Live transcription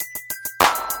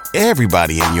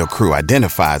Everybody in your crew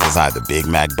identifies as either Big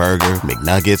Mac Burger,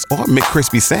 McNuggets, or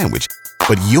McCrispy Sandwich.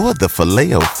 But you're the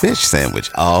Filet-O-Fish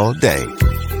Sandwich all day.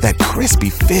 That crispy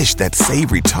fish, that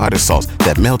savory tartar sauce,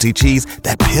 that melty cheese,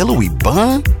 that pillowy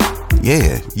bun.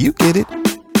 Yeah, you get it.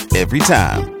 Every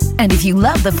time. And if you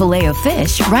love the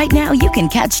Filet-O-Fish, right now you can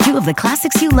catch 2 of the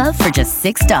classics you love for just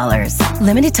 $6.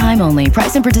 Limited time only.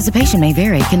 Price and participation may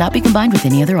vary. Cannot be combined with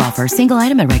any other offer. Single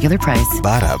item at regular price.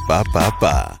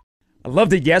 Ba-da-ba-ba-ba. I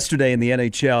loved it yesterday in the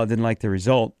NHL. I didn't like the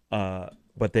result,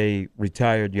 but they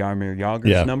retired Jaromir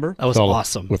Jagr's number. That was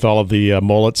awesome. With all of the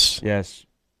mullets. Yes.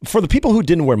 For the people who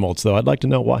didn't wear mullets, though, I'd like to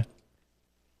know why.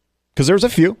 Because there's a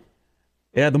few.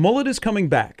 Yeah, the mullet is coming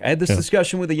back. I had this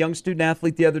discussion with a young student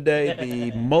athlete the other day.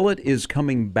 The mullet is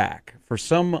coming back for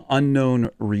some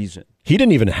unknown reason. He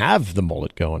didn't even have the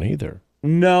mullet going either.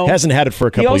 No. Hasn't had it for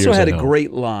a couple years. He also had a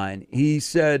great line. He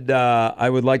said, I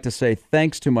would like to say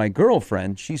thanks to my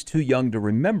girlfriend. She's too young to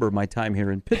remember my time here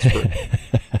in Pittsburgh.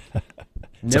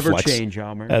 Never change,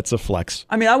 Almer. That's a flex.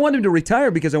 I mean, I want him to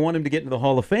retire because I want him to get into the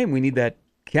Hall of Fame. We need that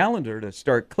calendar to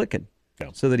start clicking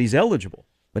so that he's eligible.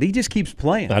 But he just keeps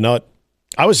playing. I know it.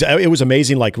 It was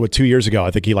amazing. Like 2 years ago, I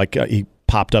think he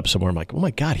popped up somewhere. I'm like, oh my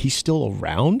God, he's still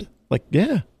around. Like,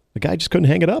 yeah, the guy just couldn't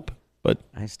hang it up. But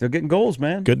he's still getting goals,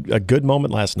 man. A good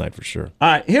moment last night for sure. All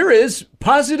right, here is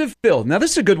Positive Phil. Now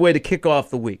this is a good way to kick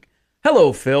off the week.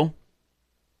 Hello, Phil.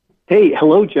 Hey,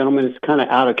 hello, gentlemen. It's kind of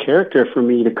out of character for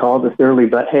me to call this early,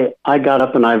 but hey, I got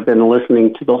up and I've been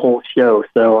listening to the whole show,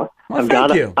 so I've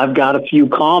got a few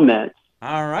comments.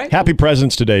 All right. Happy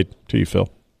President's Day to you, Phil.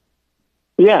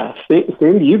 Yeah,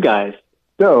 same to you guys.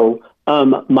 So,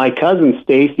 my cousin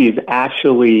Stacy is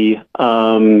actually,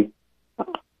 I'm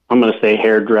going to say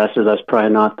hairdresser. That's probably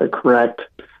not the correct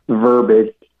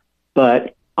verbiage,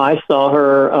 but I saw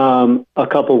her a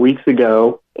couple weeks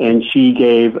ago, and she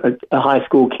gave a high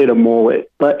school kid a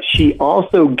mullet, but she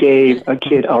also gave a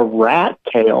kid a rat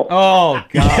tail. Oh,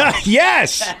 God.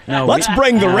 Yes. Let's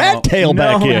bring the rat tail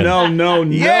back in. No.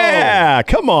 Yeah,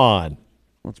 come on.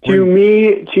 To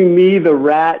me, the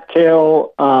rat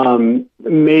tail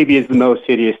maybe is the most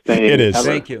hideous thing. It is. Ever.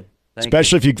 Thank you.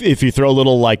 Especially if you throw a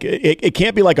little, like, it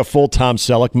can't be like a full Tom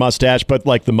Selleck mustache, but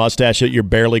like the mustache that you're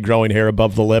barely growing hair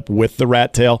above the lip with the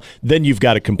rat tail, then you've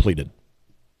got it completed.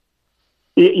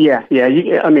 Yeah.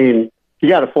 I mean, you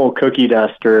got a full cookie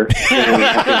duster.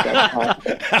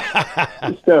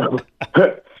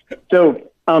 So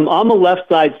I'm a left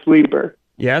side sleeper.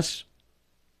 Yes.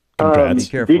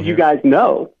 Did you guys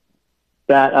know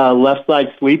that left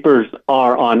side sleepers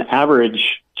are on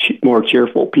average more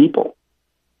cheerful people?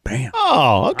 Bam.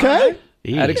 Oh, okay.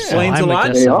 That explains a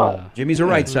lot. Jimmy's a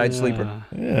right side sleeper.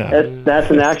 Yeah.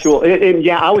 That's an actual. And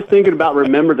yeah, I was thinking about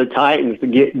remember the Titans to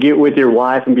get with your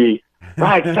wife and be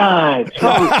right side,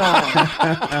 strong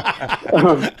side.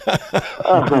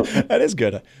 That is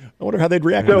good. I wonder how they'd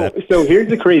react to that. So here's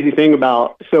the crazy thing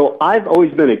so I've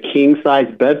always been a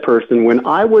king-size bed person. When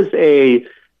I was a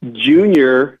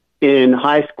junior in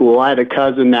high school, I had a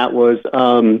cousin that was,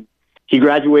 he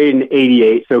graduated in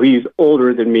 88, so he's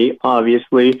older than me,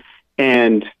 obviously,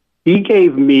 and he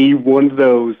gave me one of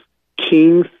those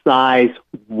king-size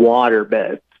water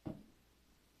beds.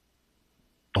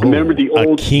 Remember the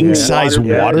old king-size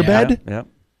water bed? Yeah.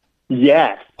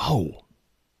 Yes. Oh,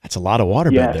 that's a lot of water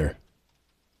bed there.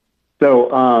 So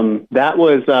that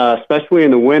was, especially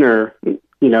in the winter,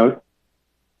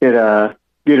 get a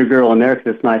girl in there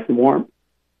because it's nice and warm.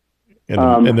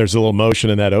 And there's a little motion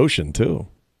in that ocean, too.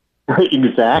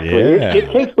 Exactly. Yeah.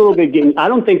 It takes a little bit getting. I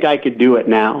don't think I could do it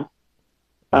now.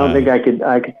 I don't think I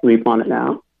could sleep on it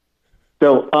now.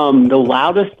 So the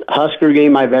loudest Husker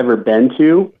game I've ever been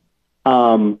to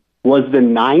was the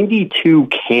 92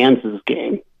 Kansas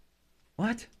game.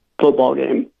 What? Football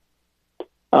game.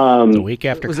 The week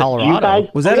after Colorado.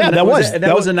 Was that? Yeah, that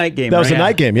was a night game. That was a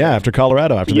night game. Yeah, after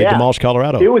Colorado, after they demolished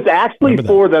Colorado. It was actually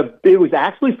for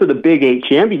the Big 8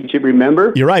 championship.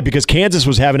 Remember? You're right, because Kansas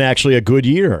was having actually a good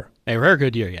year. They were a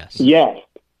good year, yes. Yes,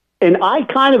 and I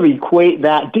kind of equate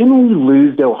that. Didn't we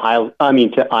lose to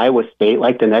Iowa State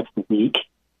like the next week?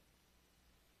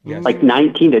 Yes. Like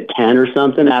 19-10 or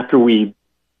something. After we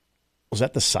was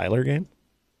that the Seiler game?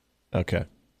 Okay,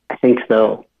 I think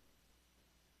so.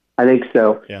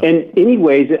 Yeah. And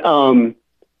anyways,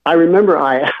 I remember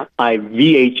I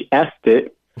VHS'd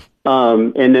it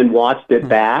and then watched it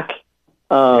back.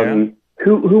 Who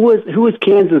was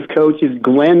Kansas coach? Is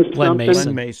Glenn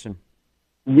Mason.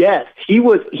 Yes, he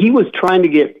was trying to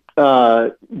get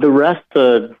the rest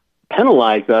to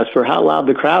penalize us for how loud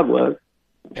the crowd was.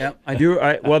 Yeah, I do.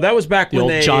 Well, that was back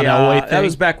when John Elway thing. That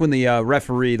was back when the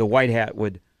referee, the white hat,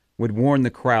 would warn the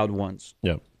crowd once.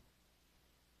 Yeah.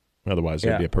 Otherwise,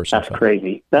 it'd be a personal That's foul.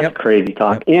 crazy. That's crazy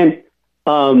talk. And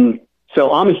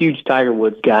so I'm a huge Tiger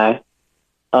Woods guy.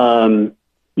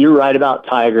 You're right about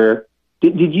Tiger.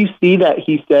 Did you see that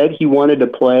he said he wanted to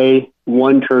play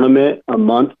one tournament a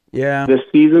month this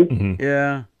season? Mm-hmm.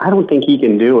 Yeah. I don't think he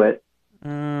can do it.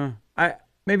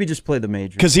 Maybe just play the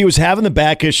majors. Because he was having the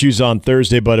back issues on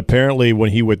Thursday, but apparently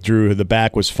when he withdrew, the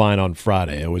back was fine on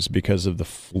Friday. It was because of the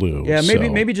flu. Yeah,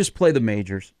 maybe just play the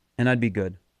majors, and I'd be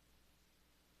good.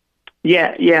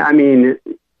 Yeah. I mean,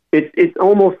 it's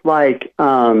almost like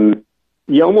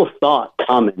you almost saw it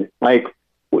coming. Like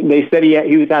they said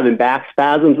he was having back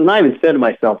spasms, and I even said to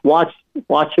myself, watch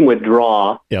him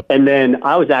withdraw. Yep. And then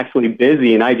I was actually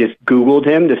busy, and I just Googled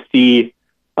him to see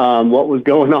what was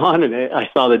going on, and I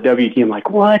saw the WT. I'm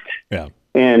like, what? Yeah.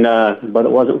 And but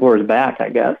it wasn't for his back, I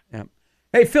guess. Yeah.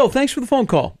 Hey, Phil, thanks for the phone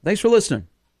call. Thanks for listening.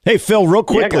 Hey, Phil, real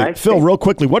quickly. Yeah, guys. Phil, real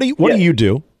quickly. What do you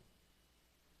do?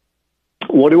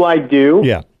 What do I do?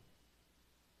 Yeah.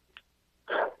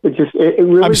 It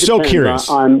really I'm so curious.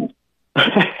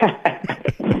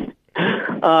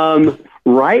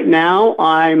 Right now,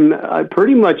 I'm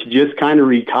pretty much just kind of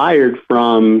retired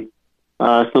from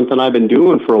something I've been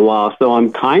doing for a while. So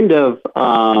I'm kind of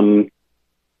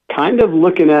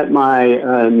looking at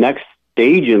my next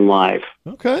stage in life.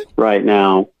 Okay. Right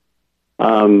now,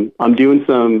 I'm doing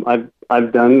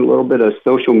I've done a little bit of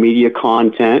social media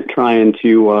content, trying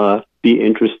to be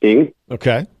interesting.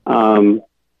 Okay.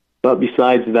 But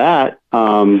besides that,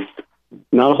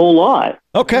 not a whole lot.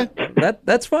 Okay.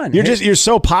 That's fine. You're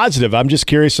so positive. I'm just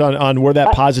curious on where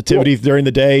that positivity during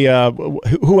the day,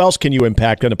 who else can you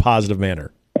impact in a positive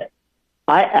manner?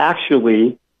 I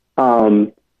actually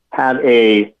have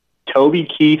a Toby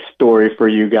Keith story for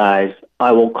you guys.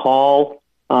 I will call,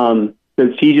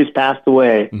 since he just passed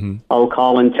away, Mm-hmm. I will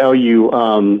call and tell you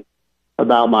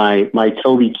about my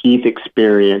Toby Keith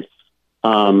experience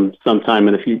sometime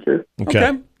in the future. Okay.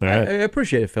 All right. I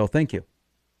appreciate it, Phil. Thank you.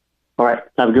 All right.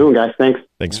 Have a good one, guys. Thanks.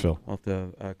 Thanks, Phil.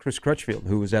 Chris Crutchfield,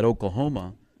 who was at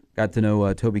Oklahoma, got to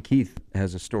know Toby Keith,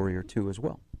 has a story or two as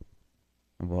well.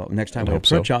 Well, next time we have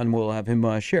Crutch on, we'll have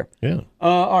him share. Yeah.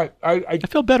 All right. I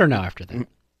feel better now after that.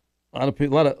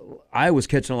 I was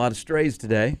catching a lot of strays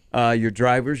today. Your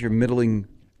drivers, your middling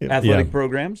athletic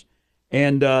programs,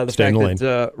 and the fact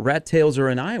that rat tails are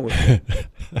in Iowa.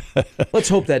 Let's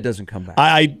hope that doesn't come back.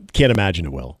 I can't imagine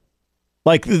it will.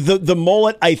 Like the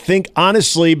mullet, I think,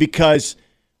 honestly, because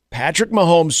Patrick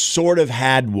Mahomes sort of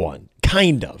had one.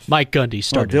 Kind of. Mike Gundy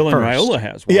started Dylan first. Raiola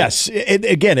has one. Yes.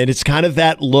 It's kind of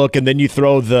that look, and then you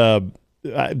throw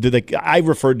I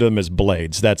referred to them as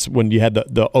blades. That's when you had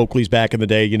the Oakleys back in the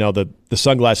day, the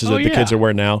sunglasses that the kids are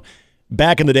wearing now.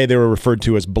 Back in the day, they were referred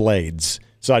to as blades.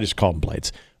 So I just call them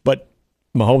blades. But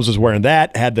Mahomes was wearing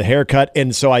that, had the haircut,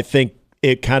 and so I think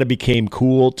it kind of became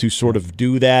cool to sort of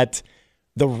do that.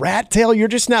 The rat tail, you're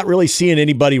just not really seeing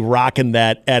anybody rocking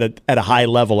that at a high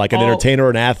level, like an entertainer or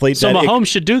an athlete. So Mahomes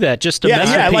should do that just to mess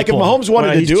with people. Like if Mahomes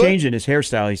wanted to do it. He's changing his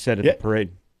hairstyle, he said at the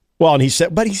parade. Well, and he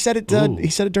said it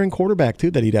during quarterback too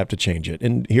that he'd have to change it,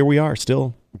 and here we are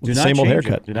still with the same old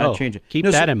haircut. Do not change it. Keep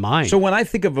that in mind. So when I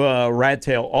think of a rat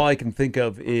tail, all I can think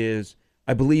of is,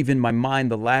 I believe in my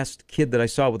mind, the last kid that I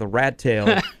saw with a rat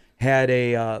tail had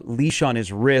a leash on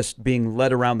his wrist being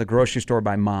led around the grocery store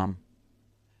by mom.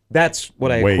 That's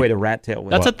what I equate a rat tail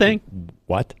with. That's a thing.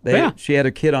 What? She had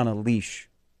a kid on a leash,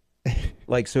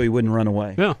 like so he wouldn't run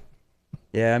away. Yeah.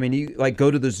 Yeah, I mean, you like go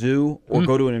to the zoo or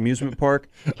go to an amusement park,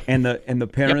 and the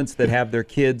parents that have their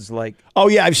kids like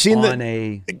I've seen on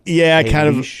a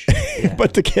kind leash. of,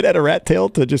 but the kid had a rat tail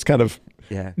to just kind of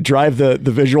drive the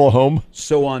visual home.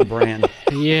 So on brand.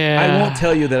 Yeah, I won't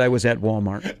tell you that I was at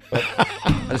Walmart. But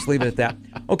I'll just leave it at that.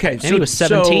 Okay, and he was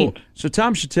 17. So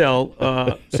Tom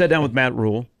Chattel sat down with Matt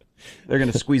Rhule. They're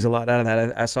going to squeeze a lot out of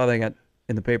that. I saw they got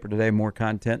in the paper today more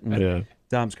content, and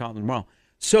Tom's calling tomorrow.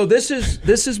 So this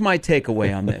is my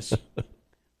takeaway on this.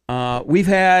 We've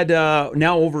had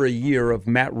now over a year of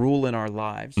Matt Rhule in our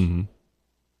lives. Mm-hmm.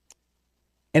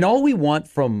 And all we want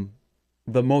from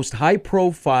the most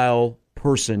high-profile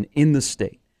person in the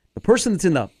state, the person that's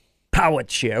in the power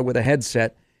chair with a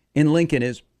headset in Lincoln,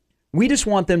 is we just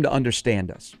want them to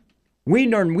understand us.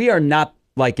 We are not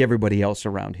like everybody else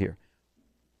around here.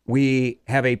 We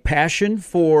have a passion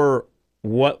for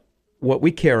what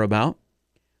we care about.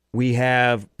 We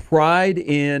have pride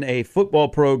in a football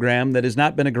program that has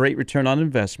not been a great return on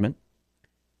investment.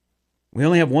 We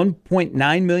only have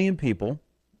 1.9 million people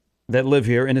that live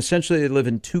here, and essentially they live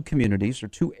in two communities or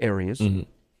two areas. Mm-hmm.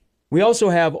 We also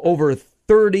have over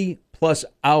 30-plus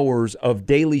hours of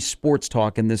daily sports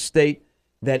talk in this state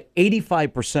that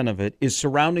 85% of it is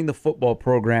surrounding the football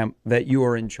program that you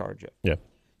are in charge of. Yeah.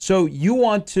 So you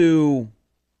want to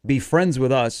be friends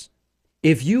with us.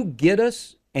 If you get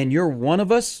us and you're one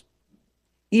of us,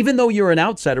 even though you're an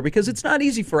outsider, because it's not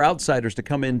easy for outsiders to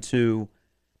come into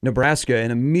Nebraska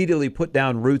and immediately put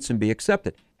down roots and be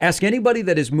accepted. Ask anybody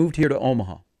that has moved here to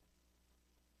Omaha.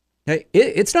 Okay,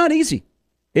 it's not easy.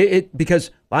 Because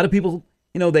a lot of people,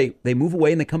 they move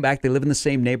away and they come back. They live in the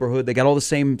same neighborhood. They got all the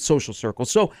same social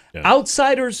circles. So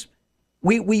outsiders,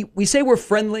 we say we're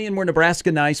friendly and we're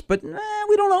Nebraska nice, but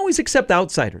we don't always accept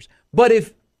outsiders. But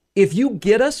if you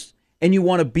get us and you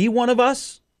want to be one of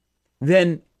us,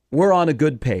 then we're on a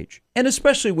good page. And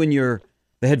especially when you're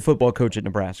the head football coach at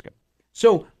Nebraska.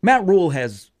 So Matt Rhule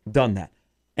has done that.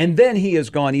 And then he has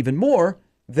gone even more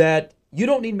that you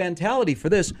don't need mentality for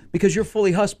this because you're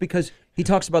fully husked, because he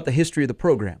talks about the history of the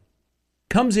program.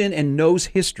 Comes in and knows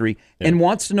history and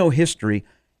wants to know history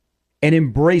and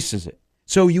embraces it.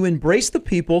 So you embrace the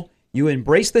people, you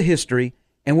embrace the history,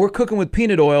 and we're cooking with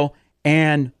peanut oil,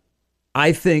 and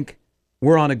I think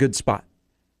we're on a good spot.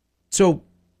 So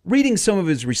reading some of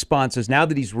his responses, now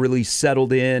that he's really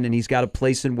settled in and he's got a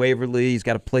place in Waverly, he's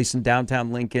got a place in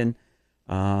downtown Lincoln,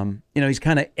 he's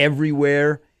kind of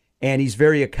everywhere, and he's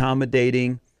very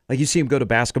accommodating. Like you see him go to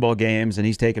basketball games, and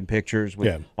he's taking pictures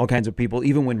with all kinds of people.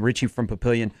 Even when Richie from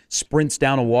Papillion sprints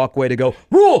down a walkway to go,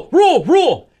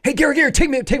 Rhule! Hey, Gary, take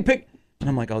a pic. And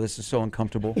I'm like, oh, this is so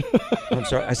uncomfortable. I'm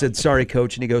sorry. I said, sorry,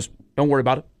 coach. And he goes, don't worry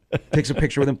about it. Takes a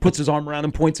picture with him, puts his arm around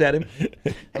him, points at him.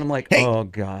 And I'm like, oh,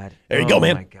 God. There you go,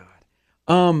 man.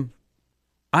 Oh, my God.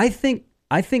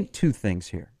 I think two things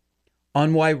here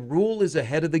on why Rhule is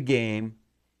ahead of the game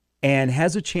and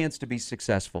has a chance to be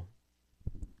successful.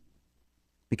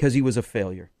 Because he was a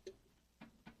failure.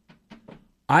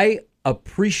 I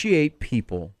appreciate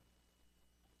people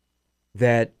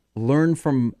that learn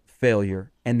from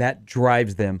failure and that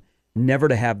drives them never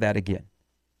to have that again.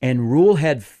 And Rhule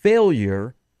had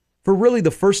failure for really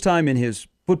the first time in his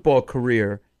football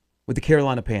career with the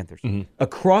Carolina Panthers. Mm-hmm.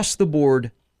 Across the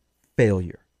board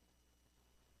failure.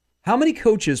 How many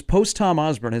coaches post Tom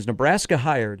Osborne has Nebraska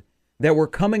hired that were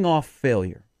coming off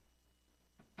failure?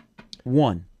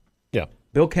 One. Yeah.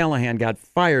 Bill Callahan got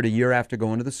fired a year after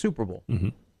going to the Super Bowl. Mm-hmm.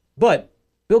 But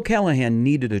Bill Callahan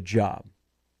needed a job.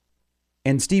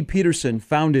 And Steve Peterson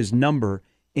found his number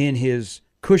in his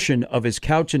cushion of his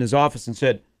couch in his office and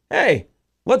said, hey,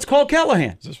 let's call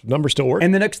Callahan. Does this number still work?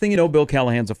 And the next thing you know, Bill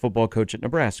Callahan's a football coach at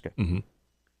Nebraska. Mm-hmm.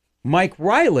 Mike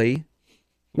Riley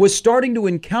was starting to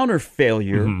encounter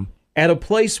failure at a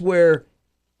place where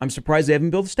I'm surprised they haven't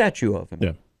built a statue of him.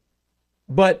 Yeah.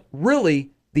 But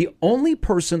really, the only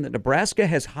person that Nebraska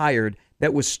has hired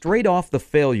that was straight off the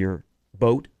failure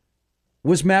boat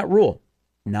was Matt Rhule.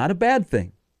 Not a bad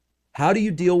thing. How do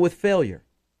you deal with failure?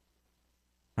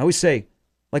 I always say,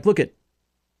 like, look at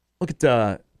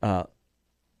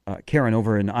Karen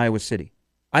over in Iowa City.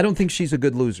 I don't think she's a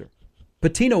good loser.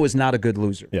 Patino is not a good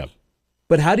loser. Yeah.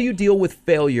 But how do you deal with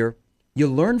failure? You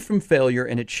learn from failure,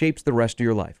 and it shapes the rest of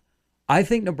your life. I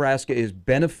think Nebraska is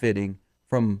benefiting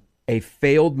from a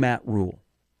failed Matt Rhule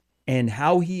and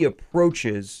how he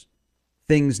approaches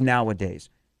things nowadays.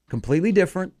 Completely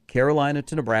different, Carolina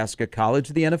to Nebraska, college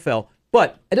to the NFL,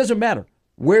 but it doesn't matter.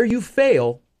 Where you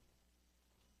fail,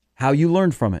 how you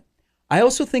learn from it. I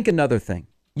also think another thing.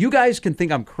 You guys can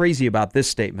think I'm crazy about this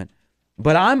statement,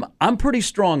 but I'm pretty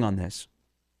strong on this.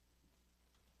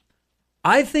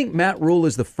 I think Matt Rhule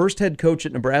is the first head coach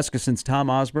at Nebraska since Tom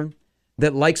Osborne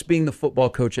that likes being the football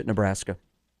coach at Nebraska.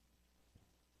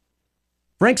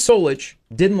 Frank Solich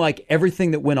didn't like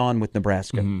everything that went on with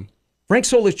Nebraska. Mm-hmm. Frank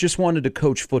Solich just wanted to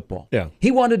coach football. Yeah.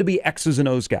 He wanted to be X's and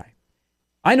O's guy.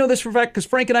 I know this for a fact because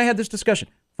Frank and I had this discussion.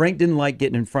 Frank didn't like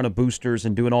getting in front of boosters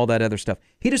and doing all that other stuff.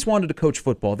 He just wanted to coach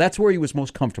football. That's where he was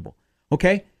most comfortable.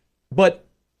 Okay? But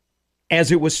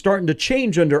as it was starting to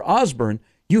change under Osborne,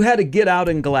 you had to get out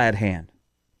in glad hand.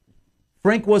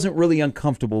 Frank wasn't really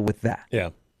uncomfortable with that. Yeah.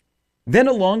 Then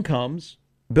along comes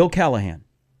Bill Callahan.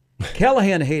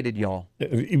 Callahan hated y'all.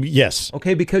 Yes.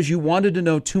 Okay, because you wanted to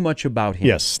know too much about him.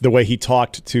 Yes, the way he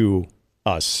talked to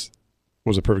us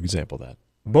was a perfect example of that.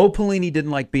 Bo Pelini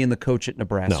didn't like being the coach at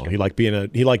Nebraska. No, he liked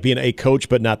being a coach,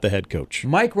 but not the head coach.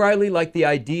 Mike Riley liked the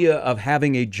idea of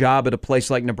having a job at a place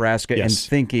like Nebraska and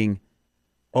thinking,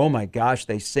 oh my gosh,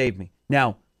 they saved me.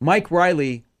 Now, Mike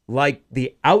Riley liked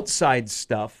the outside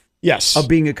stuff of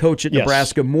being a coach at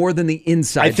Nebraska more than the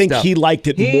inside stuff. I think he liked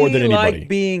it more than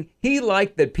anybody. He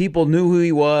liked that people knew who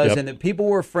he was and that people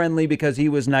were friendly because he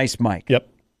was nice Mike. Yep.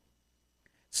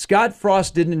 Scott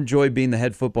Frost didn't enjoy being the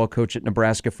head football coach at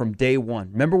Nebraska from day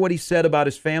one. Remember what he said about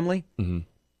his family? Mm-hmm.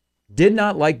 Did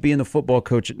not like being the football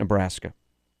coach at Nebraska.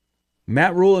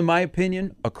 Matt Rhule, in my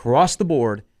opinion, across the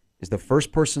board, is the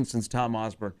first person since Tom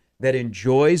Osborne that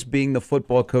enjoys being the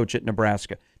football coach at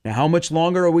Nebraska. Now, how much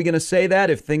longer are we going to say that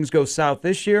if things go south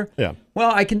this year? Yeah.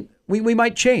 Well, we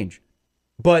might change.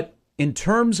 But in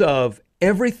terms of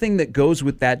everything that goes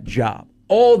with that job,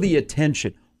 all the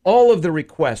attention, all of the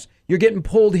requests, you're getting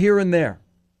pulled here and there.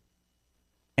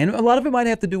 And a lot of it might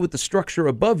have to do with the structure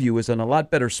above you is in a lot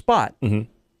better spot.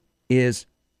 Mm-hmm.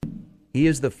 He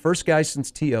is the first guy since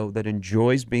T.O. that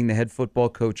enjoys being the head football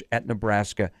coach at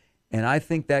Nebraska. And I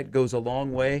think that goes a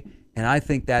long way, and I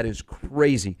think that is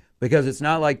crazy because it's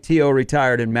not like T.O.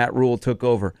 retired and Matt Rhule took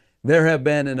over. There have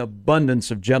been an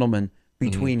abundance of gentlemen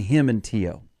between him and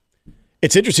T.O.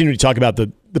 It's interesting when you talk about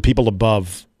the people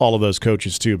above all of those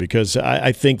coaches, too, because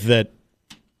I think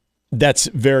that's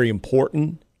very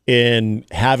important in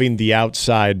having the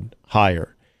outside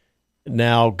hire.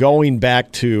 Now, going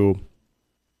back to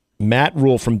Matt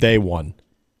Rhule from day one,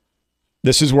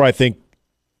 this is where I think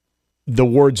the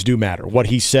words do matter. What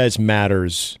he says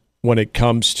matters when it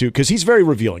comes to, because he's very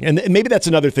revealing. And maybe that's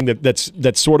another thing that's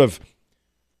sort of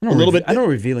a little bit. I don't know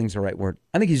if revealing is the right word.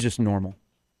 I think he's just normal.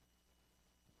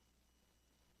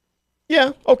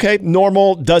 Yeah, okay.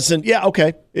 Normal doesn't, yeah,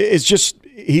 okay. It's just,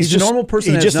 he's just a normal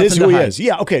person. He just is who he is.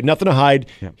 Yeah, okay. Nothing to hide.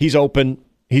 Yeah. He's open.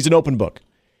 He's an open book.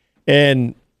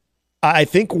 And I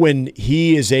think when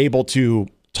he is able to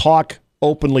talk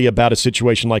openly about a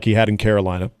situation like he had in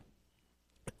Carolina,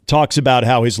 talks about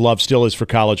how his love still is for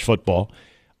college football,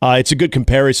 it's a good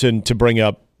comparison to bring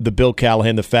up the Bill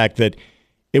Callahan, the fact that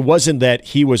it wasn't that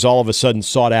he was all of a sudden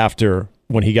sought after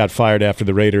when he got fired after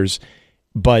the Raiders,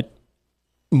 but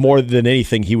more than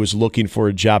anything, he was looking for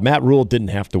a job. Matt Rhule didn't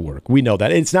have to work. We know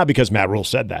that. And it's not because Matt Rhule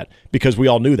said that, because we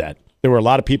all knew that. There were a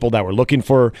lot of people that were looking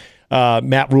for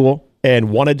Matt Rhule and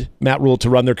wanted Matt Rhule to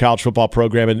run their college football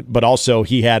program, but also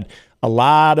he had a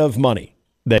lot of money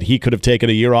that he could have taken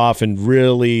a year off and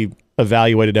really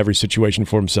evaluated every situation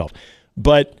for himself.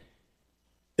 But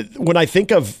when I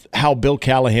think of how Bill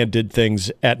Callahan did things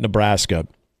at Nebraska,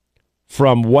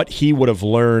 from what he would have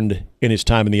learned in his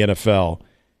time in the NFL,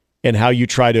 and how you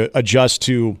try to adjust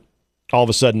to all of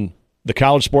a sudden the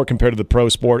college sport compared to the pro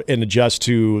sport and adjust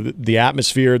to the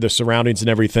atmosphere, the surroundings, and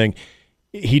everything.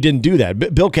 He didn't do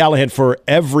that. Bill Callahan, for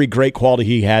every great quality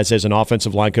he has as an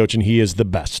offensive line coach, and he is the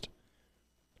best.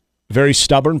 Very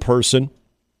stubborn person.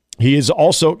 He is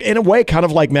also, in a way, kind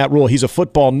of like Matt Rhule. He's a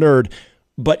football nerd,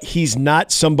 but he's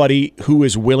not somebody who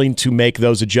is willing to make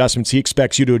those adjustments. He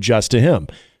expects you to adjust to him.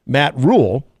 Matt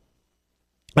Rhule,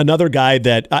 another guy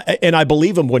that, and I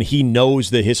believe him when he knows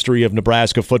the history of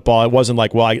Nebraska football. It wasn't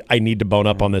like, well, I need to bone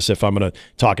up on this if I'm going to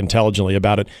talk intelligently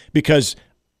about it. Because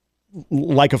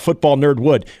like a football nerd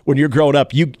would, when you're growing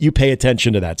up, you pay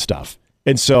attention to that stuff.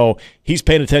 And so he's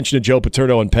paying attention to Joe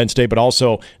Paterno and Penn State, but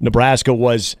also Nebraska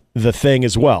was the thing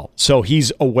as well. So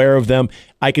he's aware of them.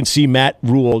 I can see Matt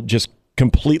Rhule just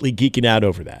completely geeking out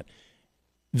over that.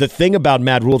 The thing about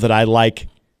Matt Rhule that I like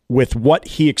with what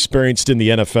he experienced in the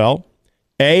NFL,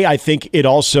 I think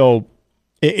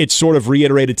it sort of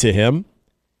reiterated to him.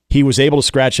 He was able to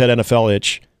scratch that NFL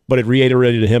itch, but it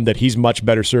reiterated to him that he's much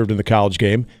better served in the college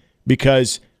game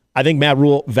because I think Matt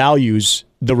Rhule values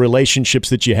the relationships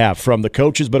that you have from the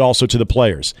coaches, but also to the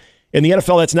players. In the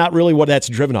NFL, that's not really what that's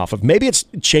driven off of. Maybe it's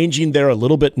changing there a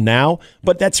little bit now,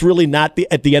 but that's really not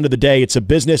at the end of the day. It's a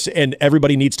business, and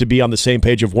everybody needs to be on the same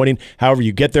page of winning. However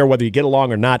you get there, whether you get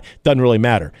along or not, doesn't really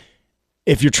matter.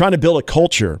 If you're trying to build a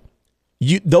culture,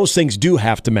 those things do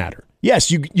have to matter.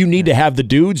 Yes, you need to have the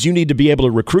dudes. You need to be able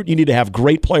to recruit. You need to have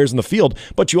great players in the field,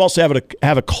 but you also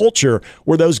have a culture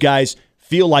where those guys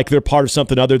feel like they're part of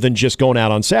something other than just going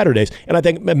out on Saturdays. And I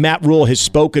think Matt Rhule has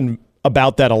spoken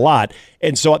about that a lot.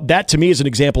 And so that, to me, is an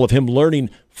example of him learning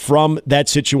from that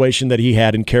situation that he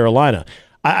had in Carolina.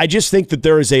 I just think that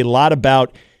there is a lot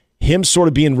about him sort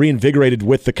of being reinvigorated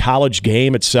with the college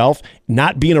game itself,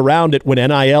 not being around it when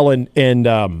NIL and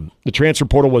the transfer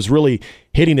portal was really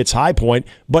hitting its high point.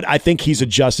 But I think he's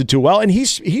adjusted to well, and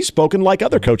he's spoken like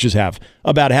other coaches have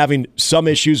about having some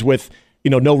issues with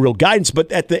no real guidance.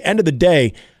 But at the end of the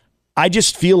day, I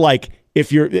just feel like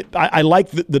I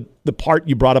like the part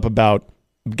you brought up about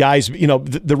guys.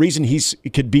 The reason he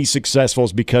could be successful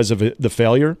is because of the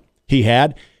failure he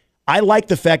had. I like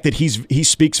the fact that he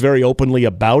speaks very openly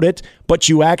about it, but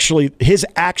his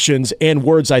actions and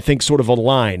words, I think, sort of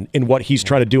align in what he's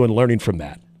trying to do and learning from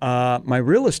that. My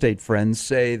real estate friends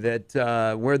say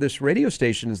that where this radio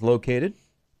station is located,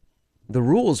 the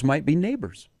Rhules might be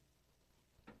neighbors.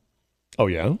 Oh,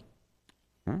 yeah?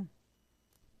 Huh.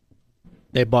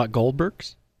 They bought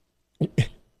Goldbergs?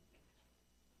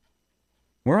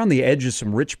 We're on the edge of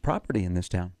some rich property in this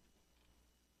town.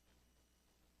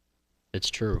 It's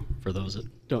true for those that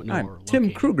don't know. All right, or Tim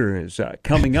located. Kruger is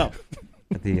coming up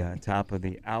at the top of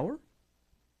the hour.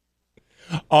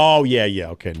 Oh, yeah.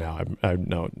 Okay, now I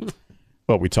know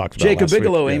what we talked about Jacob last week.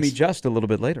 Bigelow, Yes. Amy Just a little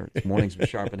bit later. It's Mornings with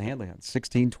Sharp and Handley on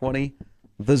 1620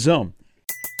 The Zone.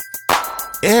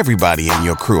 Everybody in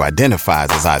your crew identifies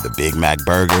as either Big Mac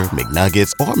Burger,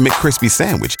 McNuggets, or McCrispy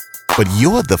Sandwich. But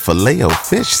you're the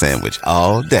Filet-O-Fish Sandwich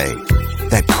all day.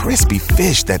 That crispy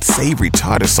fish, that savory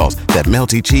tartar sauce, that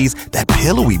melty cheese, that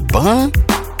pillowy bun.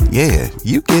 Yeah,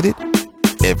 you get it.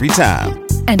 Every time.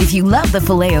 And if you love the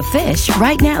Filet-O-Fish,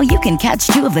 right now you can catch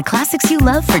 2 of the classics you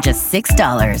love for just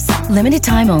 $6. Limited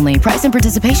time only. Price and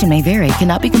participation may vary.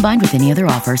 Cannot be combined with any other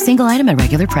offer. Single item at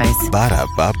regular price.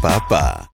 Ba-da-ba-ba-ba.